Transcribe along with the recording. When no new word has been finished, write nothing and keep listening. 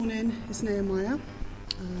Morning is Nehemiah,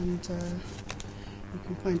 and you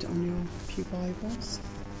can find it on your pew Bibles.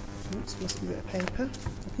 Oops, lost a bit of paper.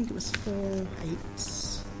 I think it was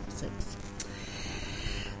 486.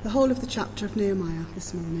 The whole of the chapter of Nehemiah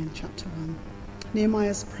this morning, chapter 1.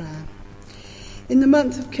 Nehemiah's prayer. In the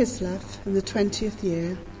month of Kislev, in the 20th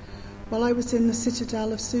year, while I was in the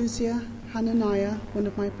citadel of Susia, Hananiah, one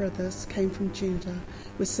of my brothers, came from Judah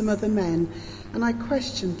with some other men, and I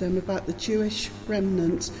questioned them about the Jewish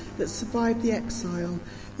remnant that survived the exile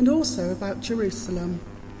and also about Jerusalem.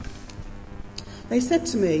 They said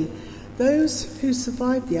to me, "Those who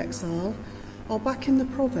survived the exile are back in the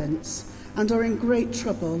province and are in great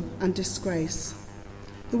trouble and disgrace.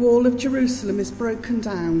 The wall of Jerusalem is broken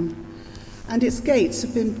down, and its gates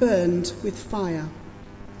have been burned with fire."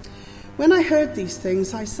 When I heard these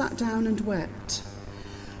things, I sat down and wept.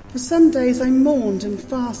 For some days I mourned and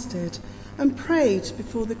fasted and prayed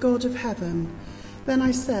before the God of heaven. Then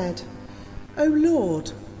I said, "O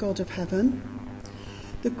Lord, God of heaven,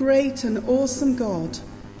 the great and awesome God,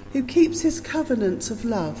 who keeps his covenant of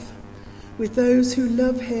love with those who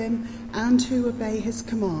love him and who obey his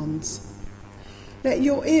commands, let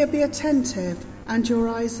your ear be attentive and your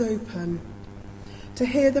eyes open to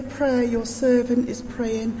hear the prayer your servant is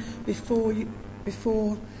praying before your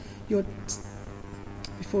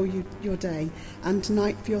day and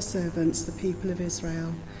night for your servants, the people of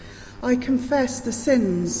Israel. I confess the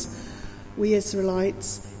sins we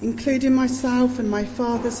Israelites, including myself and my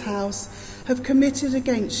father's house, have committed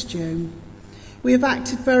against you. We have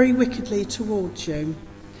acted very wickedly towards you.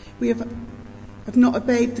 We have not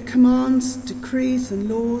obeyed the commands, decrees and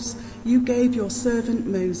laws you gave your servant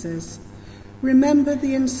Moses. Remember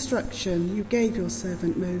the instruction you gave your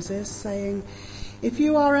servant Moses, saying, 'If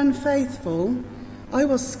you are unfaithful, I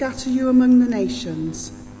will scatter you among the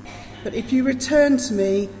nations. But if you return to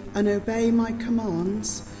me and obey my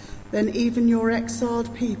commands, then even your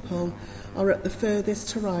exiled people are at the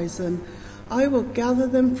furthest horizon. I will gather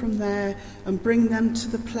them from there and bring them to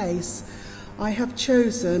the place I have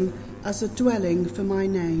chosen as a dwelling for my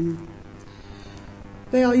name.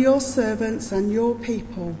 They are your servants and your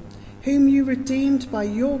people, whom you redeemed by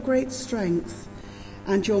your great strength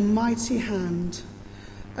and your mighty hand.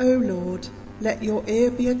 O Lord, let your ear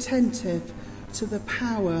be attentive to the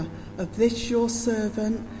power of this your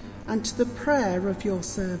servant and to the prayer of your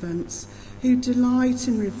servants, who delight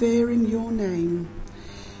in revering your name.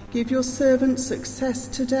 Give your servant success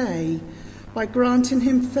today by granting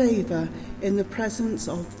him favour in the presence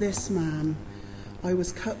of this man. I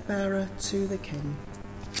was cupbearer to the king."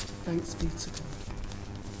 Thanks be to God.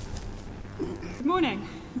 Good morning.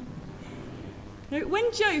 Now,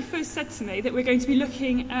 when Joe first said to me that we're going to be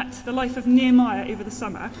looking at the life of Nehemiah over the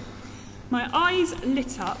summer, my eyes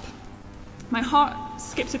lit up, my heart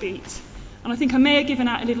skipped a beat, and I think I may have given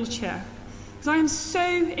out a little cheer, because I am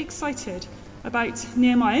so excited about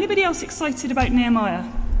Nehemiah. Anybody else excited about Nehemiah?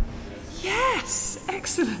 Yes,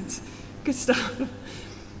 excellent, good stuff.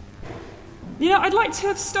 You know, I'd like to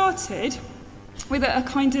have started with a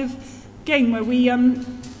kind of game where we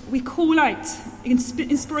call out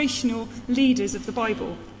inspirational leaders of the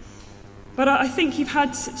Bible. But I think you've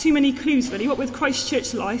had too many clues, really. What with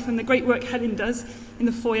Christchurch Life and the great work Helen does in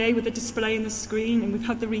the foyer with the display and the screen, and we've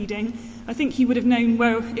had the reading, I think you would have known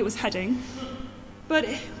where it was heading. But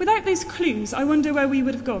without those clues, I wonder where we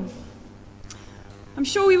would have gone. I'm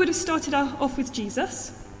sure we would have started off with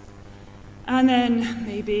Jesus, and then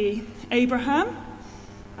maybe Abraham,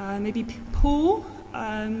 maybe Paul,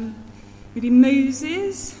 maybe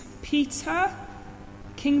Moses, Peter,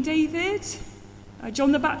 King David,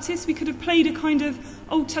 John the Baptist. We could have played a kind of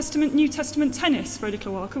Old Testament, New Testament tennis for a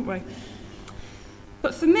little while, couldn't we?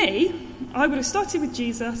 But for me, I would have started with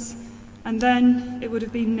Jesus, and then it would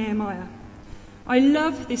have been Nehemiah. I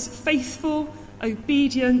love this faithful,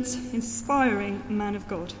 obedient, inspiring man of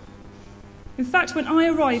God. In fact, when I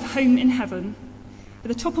arrive home in heaven, at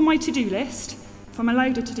the top of my to-do list, if I'm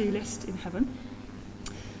allowed a to-do list in heaven,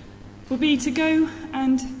 will be to go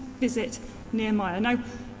and visit Nehemiah. Now,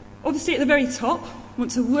 obviously at the very top, I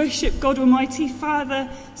want to worship God Almighty, Father,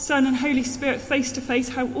 Son and Holy Spirit face to face.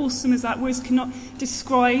 How awesome is that? Words cannot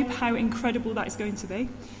describe how incredible that is going to be.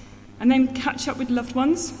 And then catch up with loved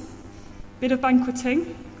ones, bit of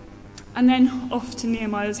banqueting, and then off to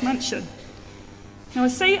Nehemiah's mansion. Now I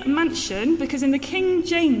say mansion because in the King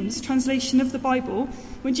James translation of the Bible,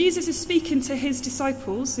 when Jesus is speaking to his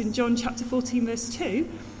disciples in John chapter 14 verse 2,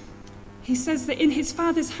 he says that in his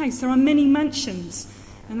Father's house there are many mansions,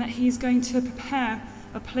 and that he is going to prepare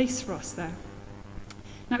a place for us there.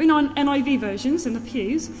 Now in our NIV versions, in the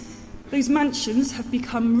pews, those mansions have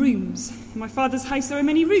become rooms. In my Father's house there are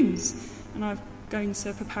many rooms, and I've going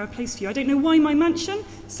to prepare a place for you. I don't know why my mansion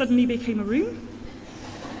suddenly became a room,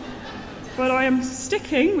 but I am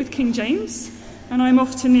sticking with King James, and I'm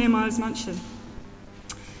off to Nehemiah's mansion.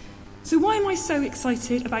 So why am I so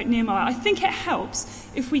excited about Nehemiah? I think it helps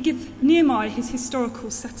if we give Nehemiah his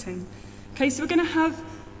historical setting. Okay, so we're going to have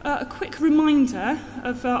a quick reminder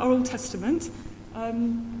of our Old Testament.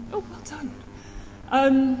 Well done.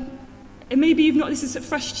 And maybe you've not, this is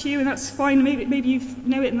fresh to you, and that's fine. Maybe you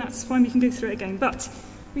know it, and that's fine. We can go through it again. But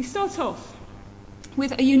we start off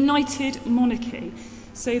with a united monarchy.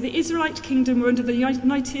 So the Israelite kingdom were under the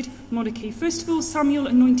united monarchy. First of all, Samuel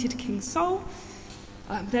anointed King Saul.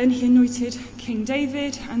 Then he anointed King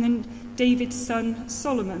David, and then David's son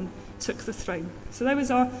Solomon took the throne. So there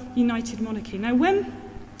was our united monarchy. Now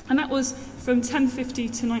and that was from 1050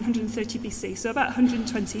 to 930 BC, so about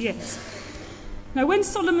 120 years. Now when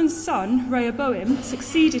Solomon's son, Rehoboam,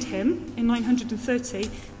 succeeded him in 930,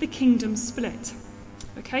 the kingdom split.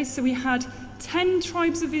 Okay, so we had 10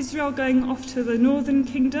 tribes of Israel going off to the northern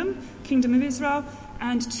kingdom of Israel,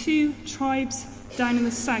 and 2 tribes down in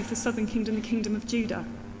the south, the southern kingdom, the kingdom of Judah.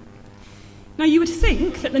 Now you would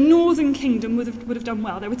think that the northern kingdom would have done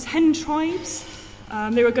well. There were 10 tribes.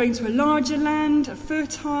 They were going to a larger land, a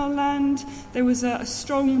fertile land. There was a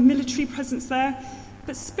strong military presence there.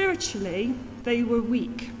 But spiritually, they were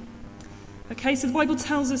weak. Okay, so the Bible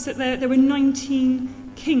tells us that there were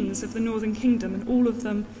 19 kings of the northern kingdom, and all of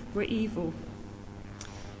them were evil.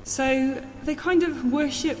 So they kind of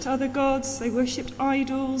worshipped other gods, they worshipped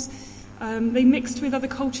idols, they mixed with other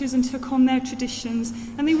cultures and took on their traditions,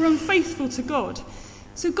 and they were unfaithful to God.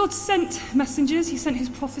 So God sent messengers, he sent his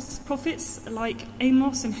prophets like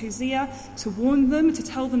Amos and Hosea to warn them, to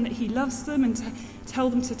tell them that he loves them and to tell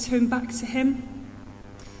them to turn back to him.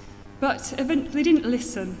 But they didn't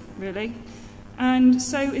listen, really. And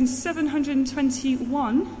so in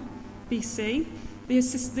 721 BC,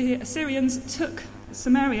 the Assyrians took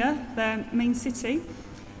Samaria, their main city,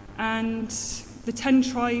 and the 10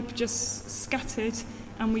 tribe just scattered,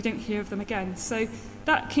 and we don't hear of them again. So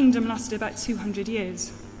that kingdom lasted about 200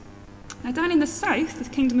 years. Now down in the south, the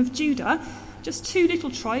kingdom of Judah, just 2 little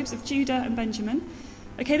tribes of Judah and Benjamin.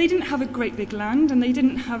 Okay, they didn't have a great big land, and they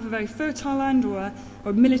didn't have a very fertile land or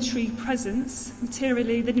a military presence.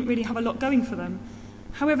 Materially, they didn't really have a lot going for them.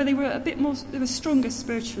 However, they were stronger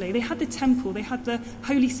spiritually. They had the temple, they had the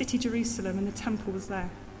holy city Jerusalem, and the temple was there.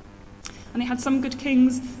 And they had some good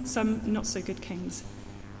kings, some not so good kings.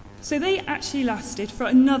 So they actually lasted for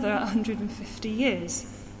another 150 years.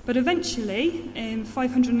 But eventually, in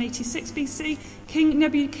 586 BC, King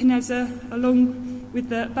Nebuchadnezzar, along with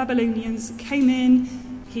the Babylonians, came in.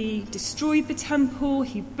 He destroyed the temple,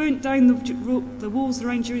 he burnt down the walls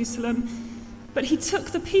around Jerusalem. But he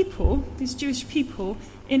took the people, these Jewish people,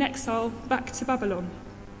 in exile back to Babylon.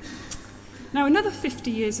 Now, another 50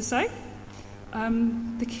 years or so,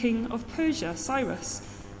 the king of Persia,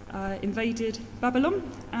 Cyrus, invaded Babylon,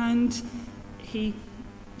 and he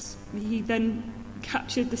then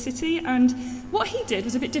captured the city. And what he did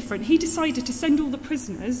was a bit different. He decided to send all the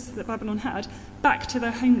prisoners that Babylon had back to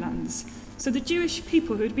their homelands. So the Jewish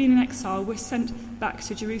people who had been in exile were sent back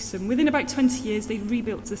to Jerusalem. Within about 20 years, they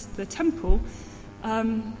rebuilt the temple,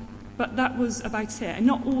 but that was about it, and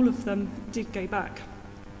not all of them did go back.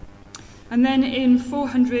 And then in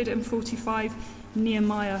 445,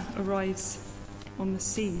 Nehemiah arrives on the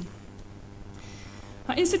scene.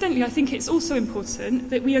 Now, incidentally, I think it's also important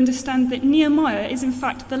that we understand that Nehemiah is in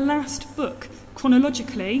fact the last book,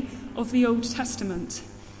 chronologically, of the Old Testament.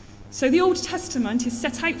 So the Old Testament is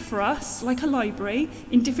set out for us, like a library,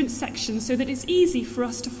 in different sections so that it's easy for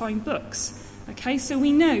us to find books. Okay, so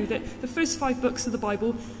we know that the first 5 books of the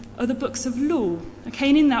Bible are the books of law. Okay,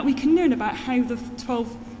 and in that we can learn about how the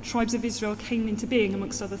 12 tribes of Israel came into being,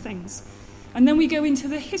 amongst other things. And then we go into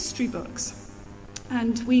the history books,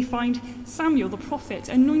 and we find Samuel, the prophet,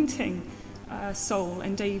 anointing Saul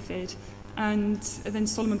and David, and then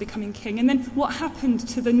Solomon becoming king. And then what happened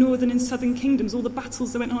to the northern and southern kingdoms, all the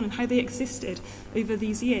battles that went on and how they existed over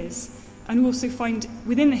these years. And we also find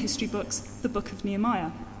within the history books the book of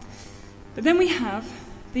Nehemiah. But then we have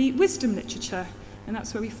the wisdom literature, and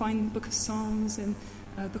that's where we find the book of Psalms and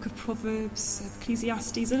book of Proverbs,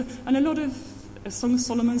 Ecclesiastes, and a lot of Song of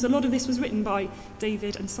Solomon. A lot of this was written by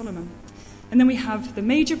David and Solomon. And then we have the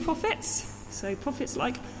major prophets, so prophets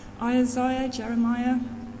like Isaiah, Jeremiah,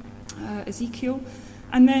 Ezekiel,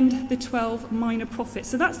 and then the 12 minor prophets.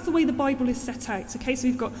 So that's the way the Bible is set out. Okay, so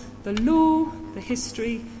we've got the law, the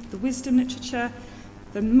history, the wisdom literature,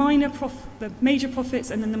 the major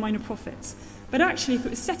prophets, and then the minor prophets. But actually, if it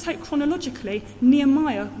was set out chronologically,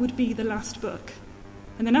 Nehemiah would be the last book.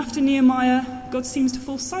 And then after Nehemiah, God seems to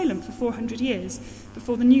fall silent for 400 years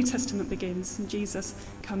before the New Testament begins and Jesus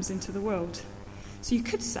comes into the world. So you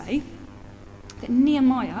could say that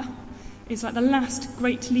Nehemiah is like the last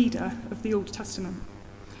great leader of the Old Testament.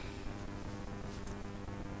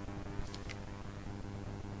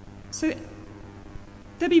 So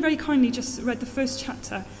Debbie very kindly just read the first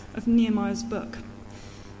chapter of Nehemiah's book.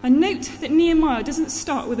 And note that Nehemiah doesn't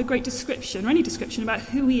start with a great description or any description about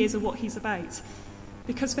who he is or what he's about.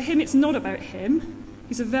 Because for him, it's not about him.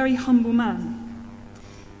 He's a very humble man.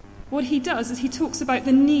 What he does is he talks about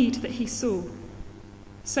the need that he saw.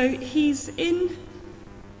 So he's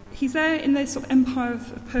there in the sort of empire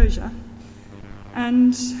of Persia.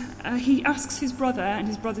 And he asks his brother and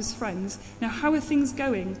his brother's friends, now, how are things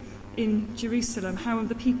going in Jerusalem? How are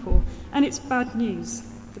the people? And it's bad news.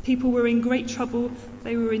 The people were in great trouble.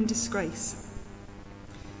 They were in disgrace.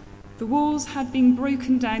 The walls had been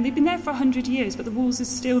broken down. They'd been there for 100 years, but the walls had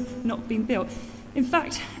still not been built. In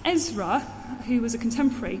fact, Ezra, who was a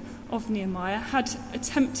contemporary of Nehemiah, had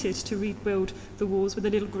attempted to rebuild the walls with a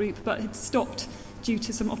little group, but had stopped due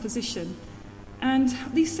to some opposition. And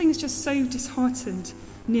these things just so disheartened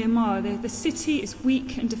Nehemiah. The city is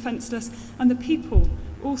weak and defenceless, and the people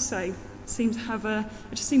also seem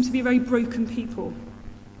to be a very broken people.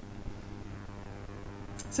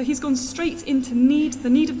 So he's gone straight into the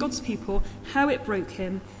need of God's people, how it broke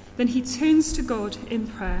him. Then he turns to God in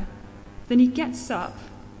prayer. Then he gets up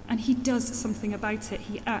and he does something about it.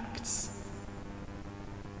 He acts.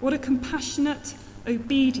 What a compassionate,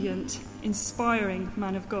 obedient, inspiring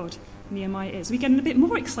man of God Nehemiah is. We're getting a bit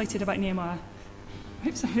more excited about Nehemiah. I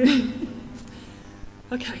hope so.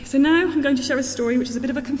 Okay, so now I'm going to share a story which is a bit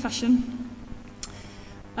of a confession.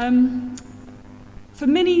 For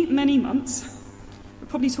many, many months, we're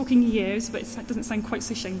probably talking years, but it doesn't sound quite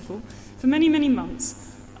so shameful. For many, many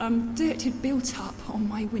months, dirt had built up on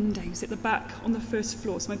my windows at the back on the first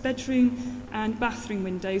floor. So my bedroom and bathroom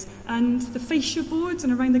windows and the fascia boards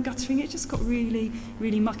and around the guttering, it just got really,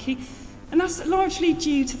 really mucky. And that's largely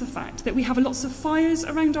due to the fact that we have lots of fires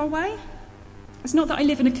around our way. It's not that I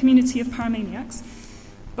live in a community of pyromaniacs,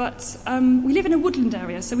 but we live in a woodland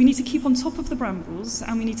area, so we need to keep on top of the brambles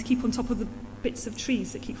and we need to keep on top of the bits of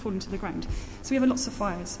trees that keep falling to the ground. So we have lots of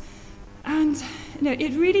fires. And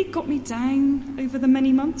it really got me down over the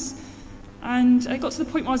many months. And I got to the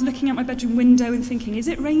point where I was looking out my bedroom window and thinking, is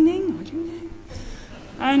it raining? I don't know.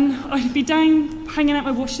 And I'd be down, hanging out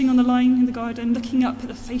my washing on the line in the garden, looking up at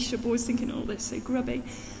the fascia boards, thinking, oh, they're so grubby.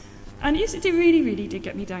 And it really, really did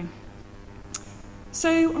get me down.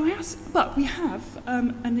 So I asked, but we have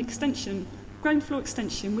an extension, ground floor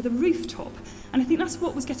extension with a rooftop. And I think that's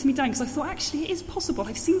what was getting me down, because I thought, actually, it is possible.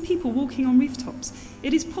 I've seen people walking on rooftops.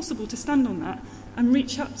 It is possible to stand on that and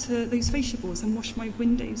reach up to those fascia boards and wash my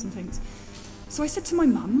windows and things. So I said to my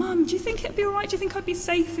mum, do you think it'd be all right? Do you think I'd be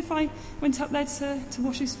safe if I went up there to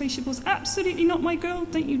wash those fascia boards? Absolutely not, my girl.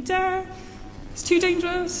 Don't you dare. It's too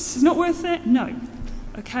dangerous. It's not worth it. No.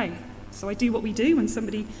 Okay. So I do what we do when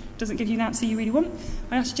somebody doesn't give you the answer you really want.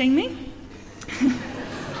 I asked Jamie.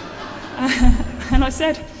 And I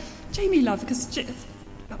said, Jamie, love, because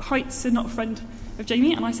heights are not a friend of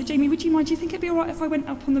Jamie. And I said, Jamie, would you mind? Do you think it'd be all right if I went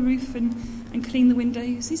up on the roof and clean the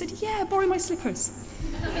windows? He said, yeah, borrow my slippers.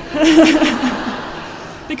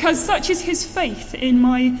 Because such is his faith in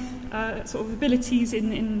my sort of abilities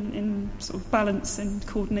in sort of balance and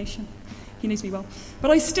coordination. He knows me well. But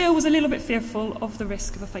I still was a little bit fearful of the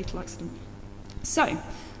risk of a fatal accident. So,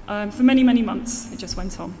 for many, many months, it just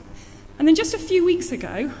went on. And then just a few weeks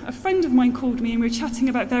ago, a friend of mine called me and we were chatting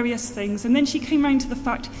about various things, and then she came round to the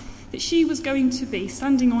fact that she was going to be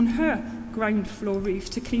standing on her ground floor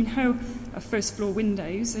roof to clean her first floor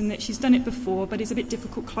windows, and that she's done it before, but it's a bit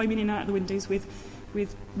difficult climbing in and out of the windows with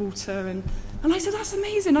water. And I said, that's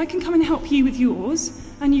amazing, I can come and help you with yours,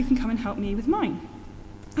 and you can come and help me with mine.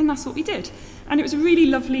 And that's what we did. And it was a really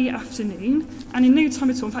lovely afternoon, and in no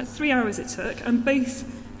time at all, in fact 3 hours it took, and both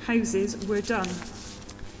houses were done.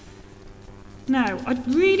 Now, I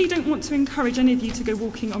really don't want to encourage any of you to go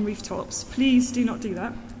walking on rooftops. Please do not do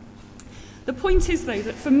that. The point is, though,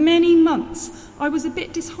 that for many months I was a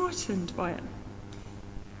bit disheartened by it.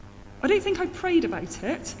 I don't think I prayed about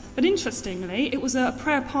it, but interestingly, it was a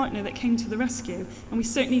prayer partner that came to the rescue, and we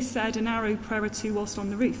certainly said an arrow prayer or two whilst on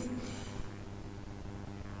the roof.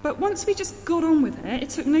 But once we just got on with it, it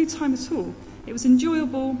took no time at all. It was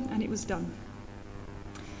enjoyable and it was done.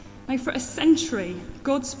 Now, for a century,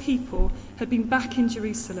 God's people had been back in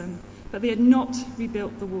Jerusalem, but they had not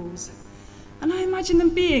rebuilt the walls. And I imagine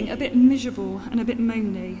them being a bit miserable and a bit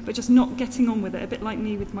moany, but just not getting on with it, a bit like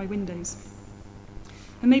me with my windows.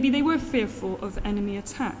 And maybe they were fearful of enemy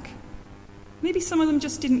attack. Maybe some of them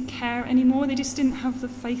just didn't care anymore. They just didn't have the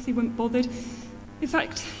faith. They weren't bothered. In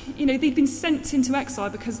fact, they'd been sent into exile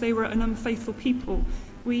because they were an unfaithful people.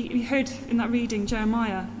 We heard in that reading,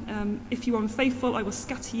 Jeremiah, if you are unfaithful, I will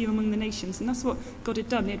scatter you among the nations. And that's what God had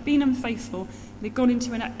done. They had been unfaithful. They'd gone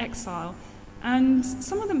into an exile. And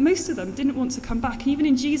most of them didn't want to come back. And even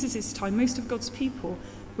in Jesus' time, most of God's people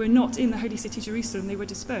were not in the holy city Jerusalem. They were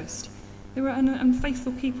dispersed. They were an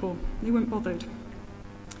unfaithful people. They weren't bothered.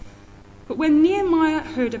 But when Nehemiah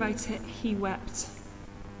heard about it, he wept.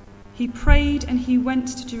 He prayed and he went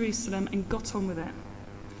to Jerusalem and got on with it.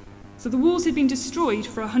 So the walls had been destroyed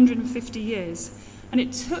for 150 years, and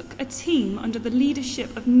it took a team under the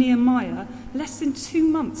leadership of Nehemiah less than 2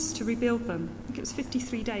 months to rebuild them. I think it was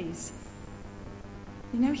 53 days.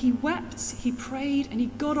 He wept, he prayed, and he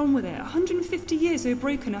got on with it. 150 years they were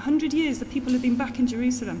broken, 100 years the people had been back in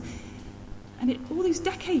Jerusalem. And all these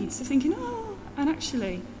decades of thinking, and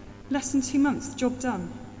actually, less than 2 months, job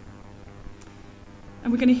done.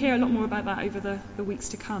 And we're going to hear a lot more about that over the weeks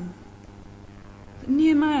to come. But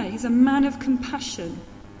Nehemiah, he's a man of compassion,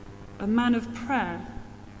 a man of prayer,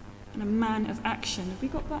 and a man of action. Have we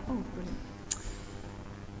got that? Oh, brilliant.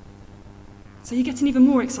 So you're getting even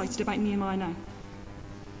more excited about Nehemiah now.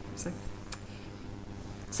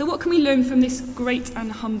 So what can we learn from this great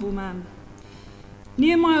and humble man?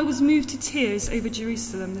 Nehemiah was moved to tears over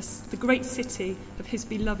Jerusalem, the great city of his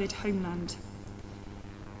beloved homeland.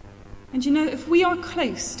 And if we are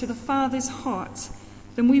close to the Father's heart,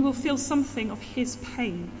 then we will feel something of his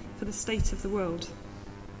pain for the state of the world.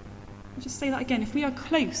 I'll just say that again. If we are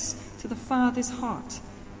close to the Father's heart,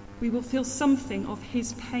 we will feel something of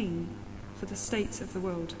his pain for the state of the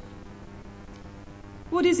world.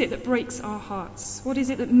 What is it that breaks our hearts? What is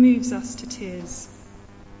it that moves us to tears?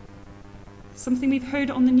 Something we've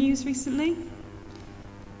heard on the news recently?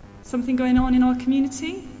 Something going on in our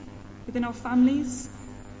community, within our families,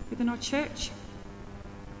 within our church?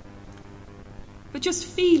 But just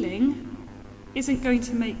feeling isn't going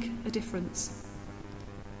to make a difference.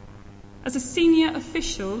 As a senior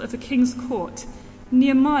official of the King's Court,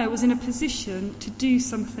 Nehemiah was in a position to do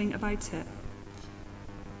something about it,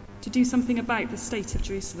 to do something about the state of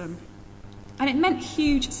Jerusalem. And it meant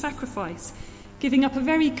huge sacrifice, giving up a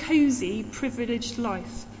very cosy, privileged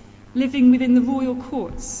life, living within the royal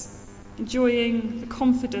courts, enjoying the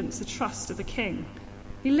confidence, the trust of the king.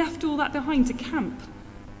 He left all that behind to camp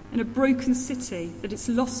in a broken city that it's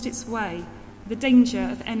lost its way, the danger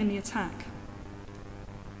of enemy attack.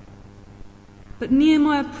 But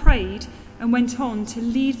Nehemiah prayed and went on to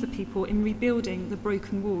lead the people in rebuilding the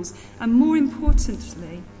broken walls. And more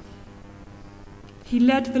importantly, he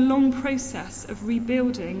led the long process of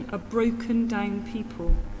rebuilding a broken down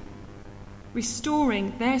people,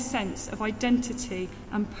 restoring their sense of identity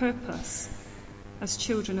and purpose as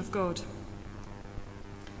children of God.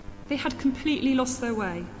 They had completely lost their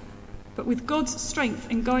way, but with God's strength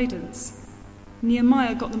and guidance,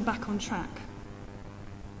 Nehemiah got them back on track.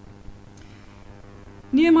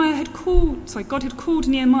 God had called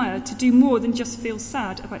Nehemiah to do more than just feel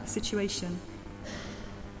sad about the situation.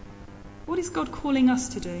 What is God calling us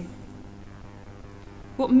to do?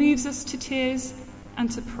 What moves us to tears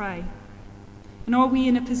and to pray? And are we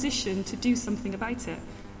in a position to do something about it?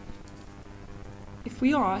 If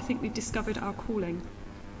we are, I think we've discovered our calling.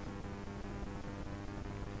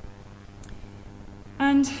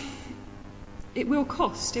 And it will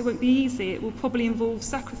cost, it won't be easy, it will probably involve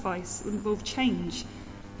sacrifice, it will involve change,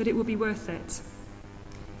 but it will be worth it.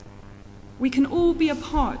 We can all be a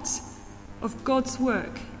part of God's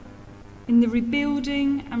work in the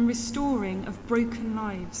rebuilding and restoring of broken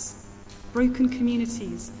lives, broken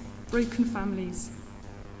communities, broken families.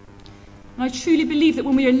 And I truly believe that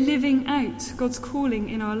when we are living out God's calling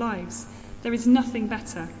in our lives, there is nothing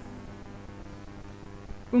better.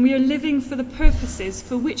 When we are living for the purposes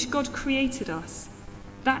for which God created us,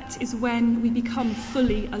 that is when we become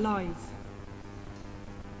fully alive.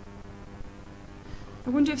 I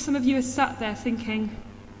wonder if some of you are sat there thinking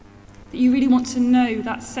that you really want to know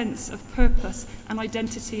that sense of purpose and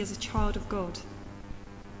identity as a child of God.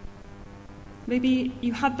 Maybe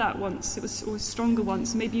you had that once, it was stronger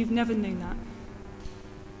once, maybe you've never known that.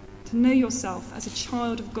 To know yourself as a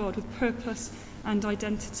child of God with purpose and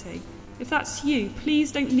identity. If that's you,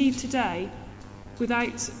 please don't leave today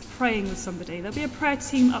without praying with somebody. There'll be a prayer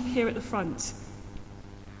team up here at the front.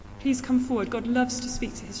 Please come forward. God loves to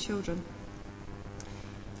speak to his children.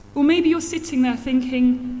 Or maybe you're sitting there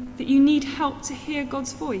thinking that you need help to hear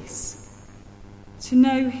God's voice, to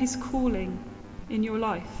know his calling in your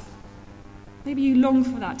life. Maybe you long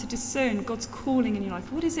for that, to discern God's calling in your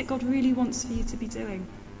life. What is it God really wants for you to be doing?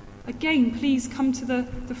 Again, please come to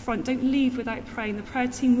the front. Don't leave without praying. The prayer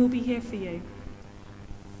team will be here for you.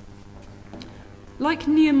 Like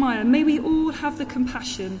Nehemiah, may we all have the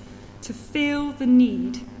compassion to feel the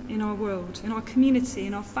need in our world, in our community,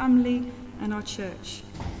 in our family and our church.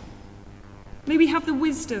 May we have the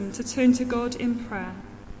wisdom to turn to God in prayer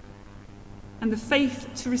and the faith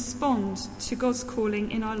to respond to God's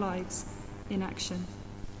calling in our lives in action.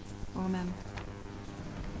 Amen.